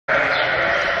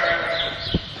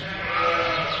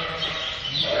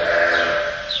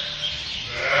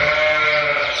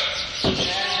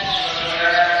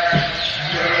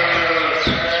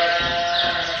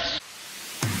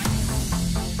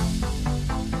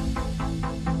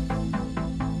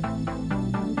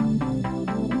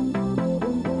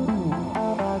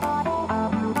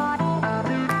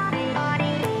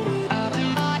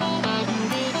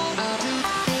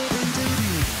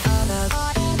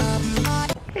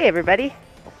Hey everybody,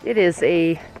 it is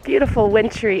a beautiful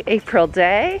wintry April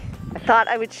day. I thought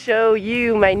I would show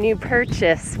you my new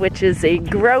purchase, which is a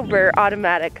Grober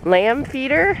automatic lamb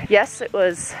feeder. Yes, it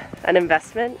was an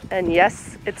investment, and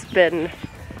yes, it's been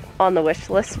on the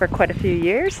wish list for quite a few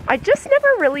years. I just never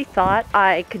really thought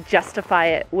I could justify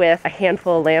it with a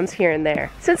handful of lambs here and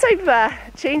there. Since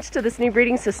I've changed to this new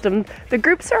breeding system, the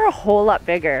groups are a whole lot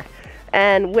bigger.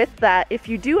 And with that, if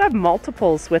you do have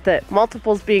multiples with it,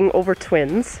 multiples being over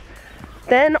twins,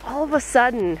 then all of a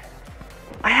sudden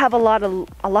I have a lot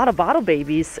of bottle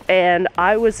babies, and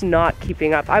I was not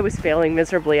keeping up. I was failing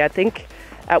miserably. I think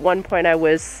at one point I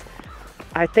was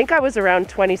around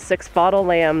 26 bottle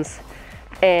lambs,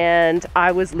 and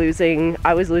I was losing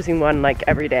one like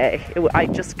every day. I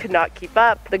just could not keep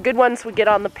up. The good ones would get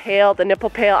on the pail, the nipple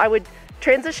pail. I would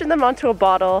transition them onto a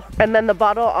bottle, and then the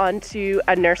bottle onto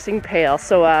a nursing pail,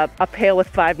 so a pail with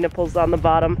 5 nipples on the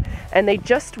bottom, and they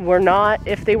just were not,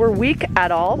 if they were weak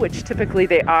at all, which typically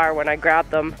they are when I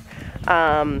grab them,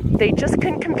 they just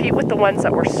couldn't compete with the ones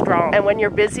that were strong. And when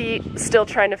you're busy still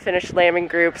trying to finish lambing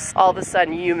groups, all of a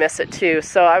sudden you miss it too.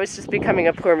 So I was just becoming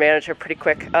a poor manager pretty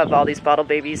quick of all these bottle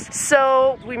babies.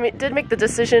 So we did make the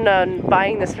decision on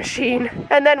buying this machine,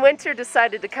 and then winter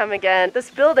decided to come again. This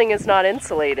building is not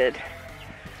insulated.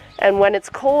 And when it's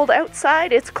cold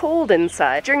outside, it's cold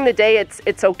inside. During the day,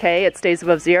 it's okay, it stays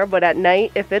above 0, but at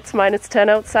night, if it's -10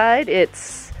 outside,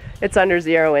 it's under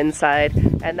 0 inside.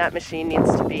 And that machine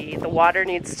needs to be, the water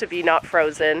needs to be not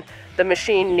frozen, the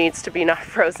machine needs to be not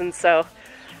frozen. So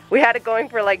we had it going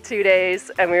for like 2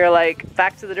 days, and we were like,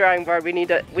 back to the drawing board, we need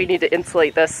to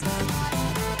insulate this.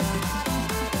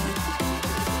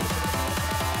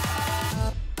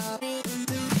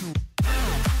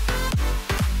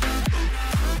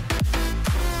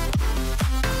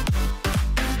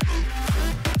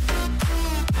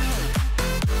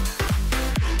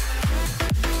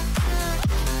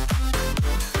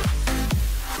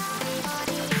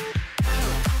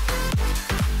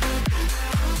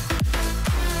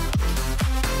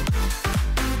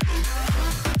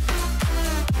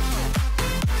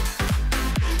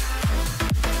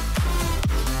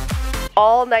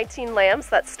 All 19 lambs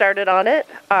that started on it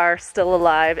are still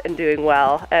alive and doing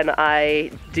well, and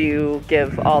I do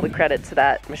give all the credit to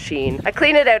that machine. I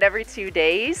clean it out every 2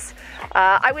 days.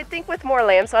 I would think with more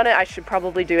lambs on it, I should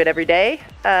probably do it every day,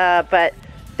 but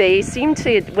they seem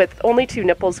to, with only 2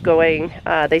 nipples going,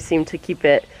 they seem to keep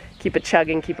it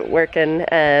chugging, keep it working,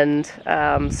 and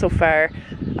so far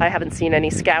I haven't seen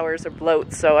any scours or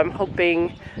bloats, so I'm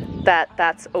hoping that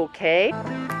that's okay.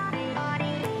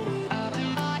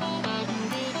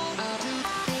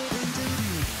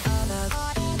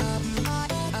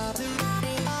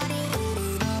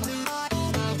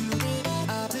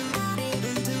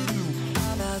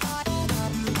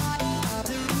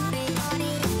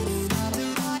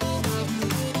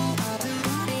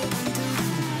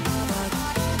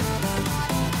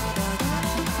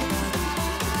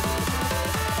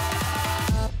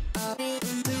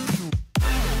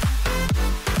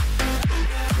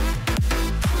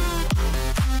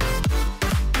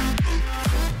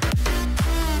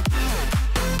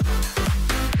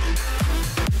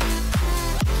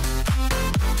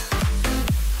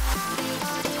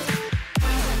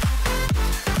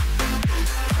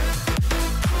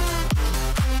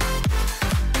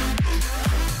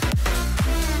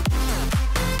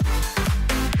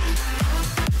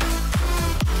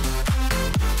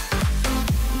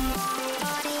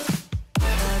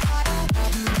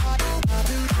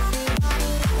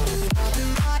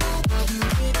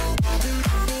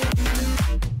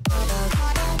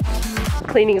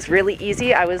 Cleaning is really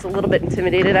easy. I was a little bit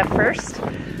intimidated at first,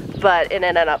 but it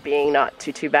ended up being not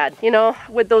too bad. You know,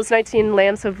 would those 19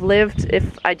 lambs have lived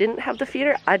if I didn't have the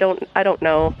feeder? I don't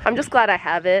know. I'm just glad I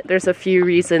have it. There's a few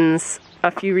reasons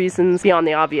beyond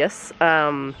the obvious,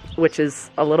 which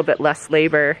is a little bit less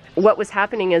labor. What was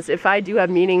happening is, if I do have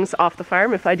meetings off the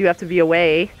farm, if I do have to be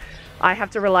away, I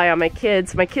have to rely on my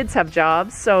kids. My kids have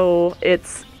jobs, so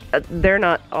they're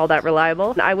not all that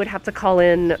reliable. I would have to call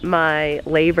in my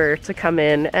labor to come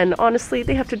in, and honestly,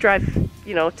 they have to drive,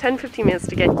 10-15 minutes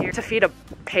to get here to feed a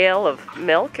pail of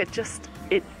milk.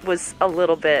 It was a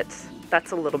little bit,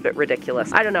 that's a little bit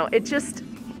ridiculous. I don't know, it just,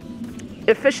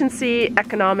 efficiency,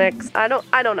 economics, I don't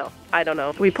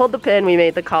know. We pulled the pin, we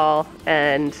made the call,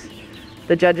 and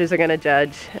the judges are gonna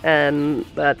judge, and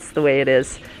that's the way it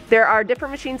is. There are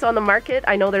different machines on the market.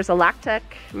 I know there's a Lactec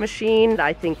machine.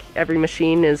 I think every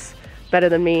machine is better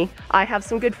than me. I have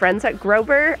some good friends at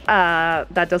Grober.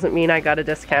 That doesn't mean I got a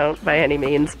discount by any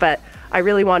means, but I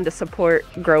really wanted to support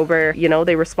Grober. You know,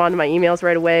 they respond to my emails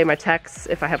right away, my texts,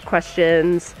 if I have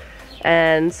questions.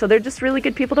 And so they're just really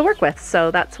good people to work with.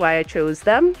 So that's why I chose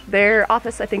them. Their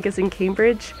office, I think, is in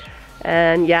Cambridge.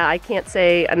 And yeah, I can't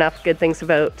say enough good things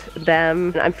about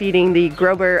them. I'm feeding the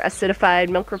Grober acidified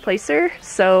milk replacer.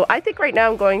 So I think right now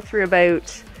I'm going through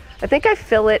about, I think I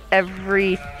fill it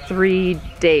every 3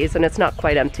 days and it's not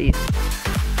quite empty.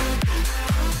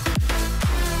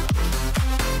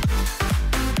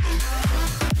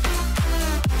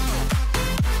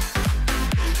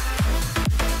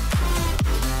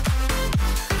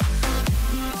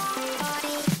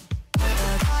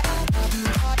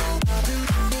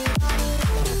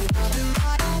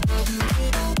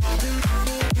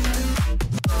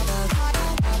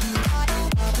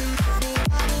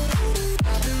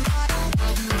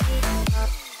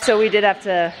 So we did have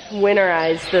to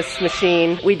winterize this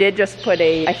machine. We did just put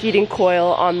a heating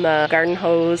coil on the garden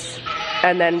hose,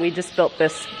 and then we just built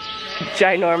this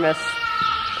ginormous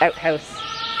outhouse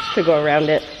to go around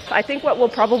it. I think what we'll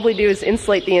probably do is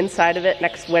insulate the inside of it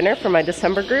next winter for my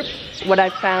December group. What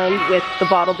I've found with the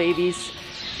bottle babies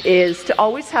is to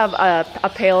always have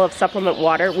a pail of supplement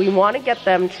water. We want to get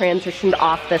them transitioned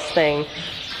off this thing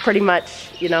pretty much,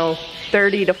 you know,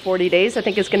 30 to 40 days, I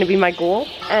think is going to be my goal.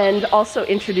 And also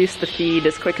introduce the feed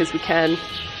as quick as we can.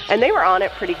 And they were on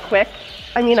it pretty quick.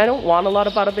 I mean, I don't want a lot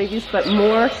of bottle babies, but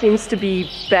more seems to be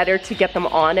better to get them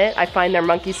on it. I find they're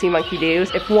monkey see, monkey do.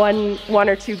 If one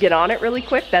or two get on it really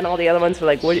quick, then all the other ones are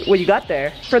like, what you got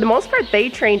there? For the most part, they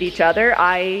trained each other.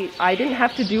 I didn't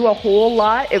have to do a whole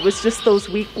lot. It was just those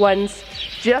weak ones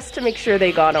just to make sure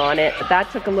they got on it.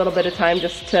 That took a little bit of time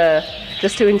just to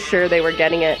ensure they were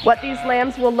getting it. What these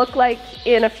lambs will look like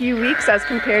in a few weeks as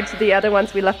compared to the other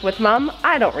ones we left with Mom,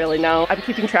 I don't really know. I'm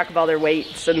keeping track of all their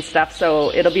weights and stuff,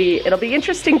 so it'll be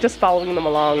interesting just following them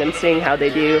along and seeing how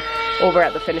they do over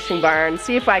at the finishing barn.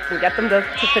 See if I can get them to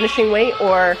finishing weight,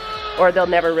 or they'll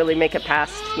never really make it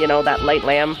past, you know, that light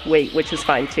lamb weight, which is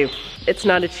fine too. It's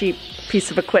not a cheap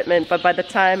piece of equipment, but by the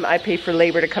time I pay for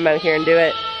labor to come out here and do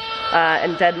it,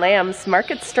 and dead lambs,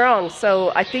 market's strong,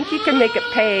 so I think you can make it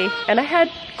pay. And I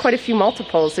had quite a few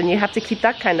multiples, and you have to keep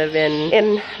that kind of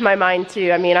in my mind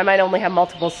too. I mean, I might only have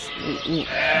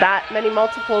that many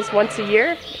multiples once a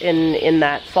year in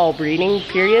that fall breeding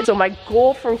period. So my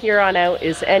goal from here on out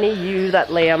is any ewe that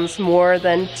lambs more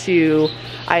than 2,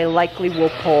 I likely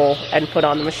will pull and put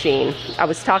on the machine. I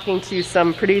was talking to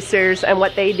some producers, and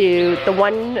what they do, the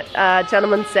one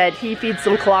gentleman said he feeds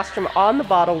them colostrum on the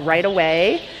bottle right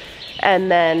away,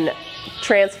 and then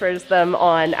transfers them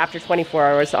on after 24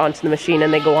 hours onto the machine,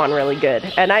 and they go on really good.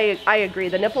 And I agree,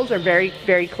 the nipples are very,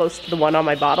 very close to the one on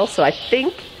my bottle, so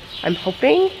I'm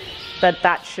hoping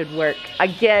that should work.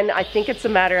 Again, I think it's a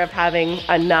matter of having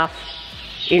enough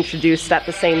introduced at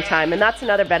the same time, and that's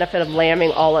another benefit of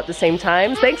lambing all at the same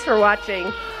time. Thanks for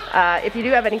watching. If you do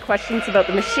have any questions about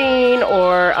the machine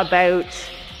or about,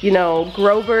 you know,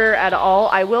 Grober at all,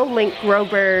 I will link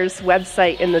Grober's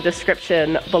website in the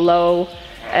description below.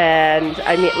 And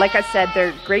I mean, like I said,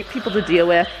 they're great people to deal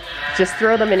with. Just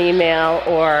throw them an email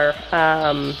or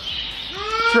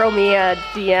throw me a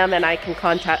DM, and I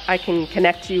can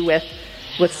connect you with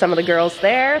some of the girls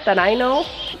there that I know,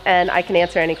 and I can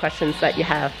answer any questions that you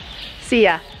have. See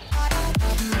ya.